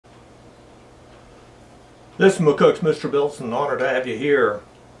This is McCook's Mr. Bilson. Honored to have you here.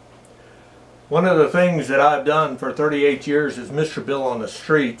 One of the things that I've done for 38 years is Mr. Bill on the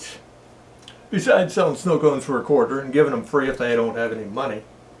streets. Besides selling snow cones for a quarter and giving them free if they don't have any money.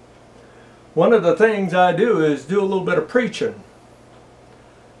 One of the things I do is do a little bit of preaching.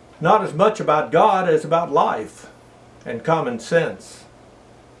 Not as much about God as about life and common sense.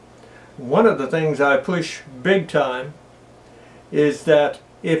 One of the things I push big time is that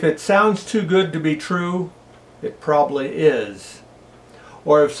if it sounds too good to be true, it probably is.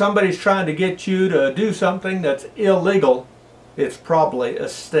 Or if somebody's trying to get you to do something that's illegal, it's probably a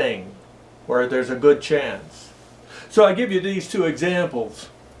sting, or there's a good chance. So I give you these two examples.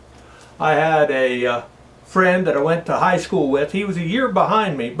 I had a friend that I went to high school with. He was a year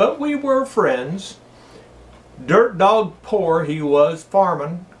behind me, but we were friends. Dirt dog poor he was,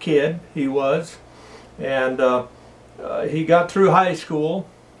 farming kid he was. And he got through high school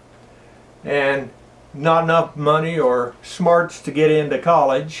and not enough money or smarts to get into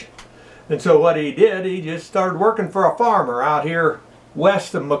college. And so what he did, he just started working for a farmer out here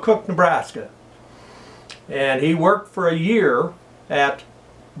west of McCook, Nebraska. And he worked for a year at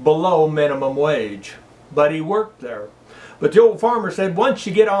below minimum wage. But he worked there. But the old farmer said, once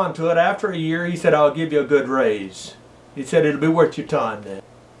you get onto it, after a year, he said, I'll give you a good raise. He said, it'll be worth your time then.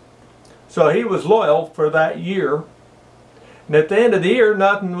 So he was loyal for that year. And at the end of the year,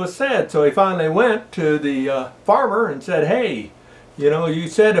 nothing was said. So he finally went to the farmer and said, hey, you know, you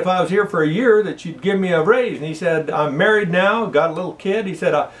said if I was here for a year that you'd give me a raise. And he said, I'm married now, got a little kid. He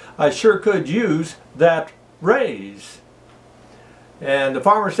said, I sure could use that raise. And the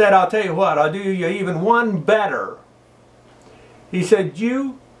farmer said, I'll tell you what, I'll do you even one better. He said,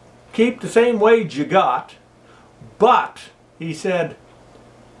 you keep the same wage you got, but, he said,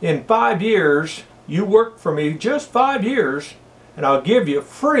 in 5 years, you work for me just 5 years, and I'll give you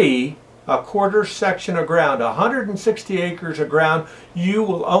free a quarter section of ground, 160 acres of ground. You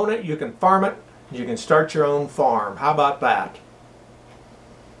will own it, you can farm it, you can start your own farm. How about that?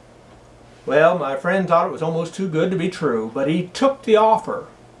 Well, my friend thought it was almost too good to be true, but he took the offer.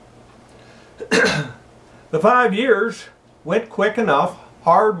 The 5 years went quick enough,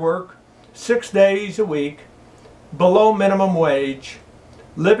 hard work, 6 days a week, below minimum wage,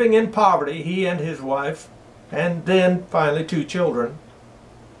 living in poverty, he and his wife, and then finally 2 children.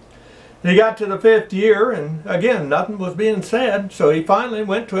 He got to the 5th year, and again, nothing was being said, so he finally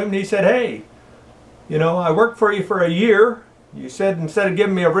went to him and he said, hey, you know, I worked for you for a year. You said instead of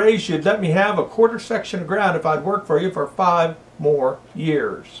giving me a raise, you'd let me have a quarter section of ground if I'd work for you for 5 more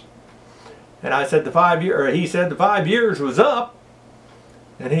years. And I said he said the 5 years was up.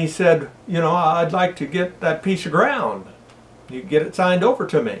 And he said, you know, I'd like to get that piece of ground. You get it signed over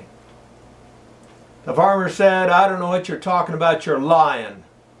to me. The farmer said, I don't know what you're talking about, you're lying.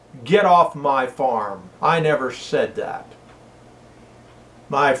 Get off my farm. I never said that.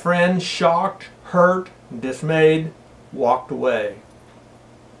 My friend, shocked, hurt, and dismayed, walked away.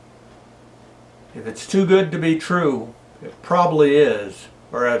 If it's too good to be true, it probably is,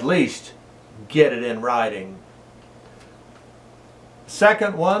 or at least get it in writing. The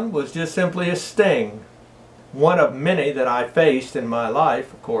second one was just simply a sting, one of many that I faced in my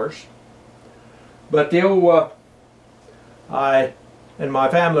life, of course. But I and my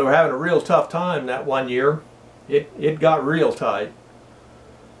family were having a real tough time that one year. It got real tight.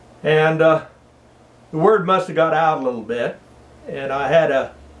 And the word must have got out a little bit, and I had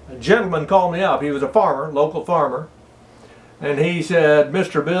a gentleman call me up. He was a farmer, local farmer, and he said,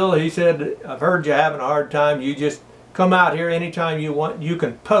 Mr. Bill, he said, I've heard you're having a hard time. You just come out here anytime you want. You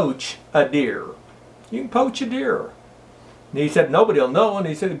can poach a deer. You can poach a deer. And he said, nobody will know, and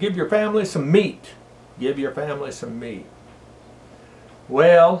he said, give your family some meat. Give your family some meat.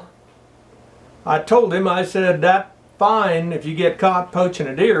 Well, I told him, I said, that fine if you get caught poaching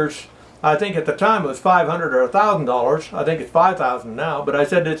a deer's, I think at the time it was $500 or $1,000. I think it's $5,000 now. But I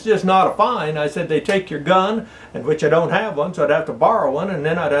said, it's just not a fine. I said, they take your gun, and which I don't have one, so I'd have to borrow one, and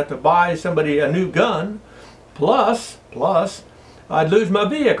then I'd have to buy somebody a new gun. Plus, I'd lose my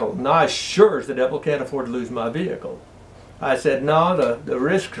vehicle. And I sure as the devil can't afford to lose my vehicle. I said, no, the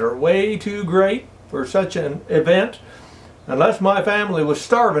risks are way too great for such an event. Unless my family was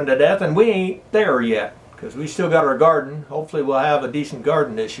starving to death, and we ain't there yet. Because we still got our garden. Hopefully we'll have a decent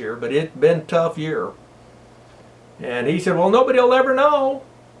garden this year, but it's been a tough year. And he said, well, nobody will ever know.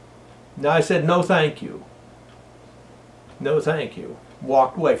 And I said, no thank you. No thank you.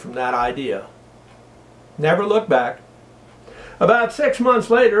 Walked away from that idea. Never looked back. About 6 months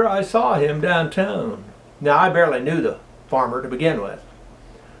later, I saw him downtown. Now, I barely knew the farmer to begin with.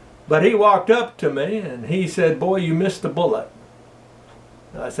 But he walked up to me and he said, boy, you missed the bullet.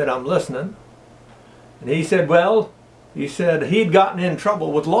 I said, I'm listening. And he said, well, he said he'd gotten in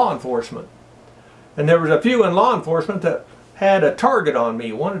trouble with law enforcement. And there was a few in law enforcement that had a target on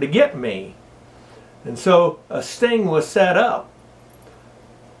me, wanted to get me. And so a sting was set up.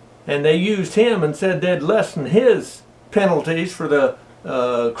 And they used him and said they'd lessen his penalties for the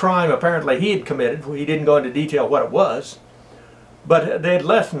crime apparently he had committed. He didn't go into detail what it was. But they'd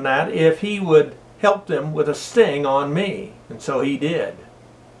lessen that if he would help them with a sting on me. And so he did.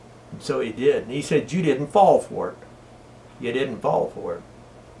 And so he did. And he said, you didn't fall for it. You didn't fall for it.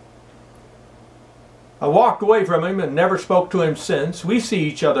 I walked away from him and never spoke to him since. We see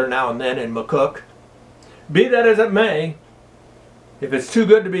each other now and then in McCook. Be that as it may, if it's too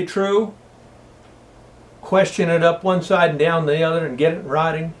good to be true, question it up one side and down the other and get it in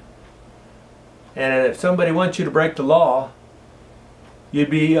writing. And if somebody wants you to break the law, you'd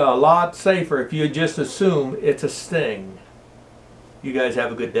be a lot safer if you just assume it's a sting. You guys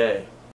have a good day.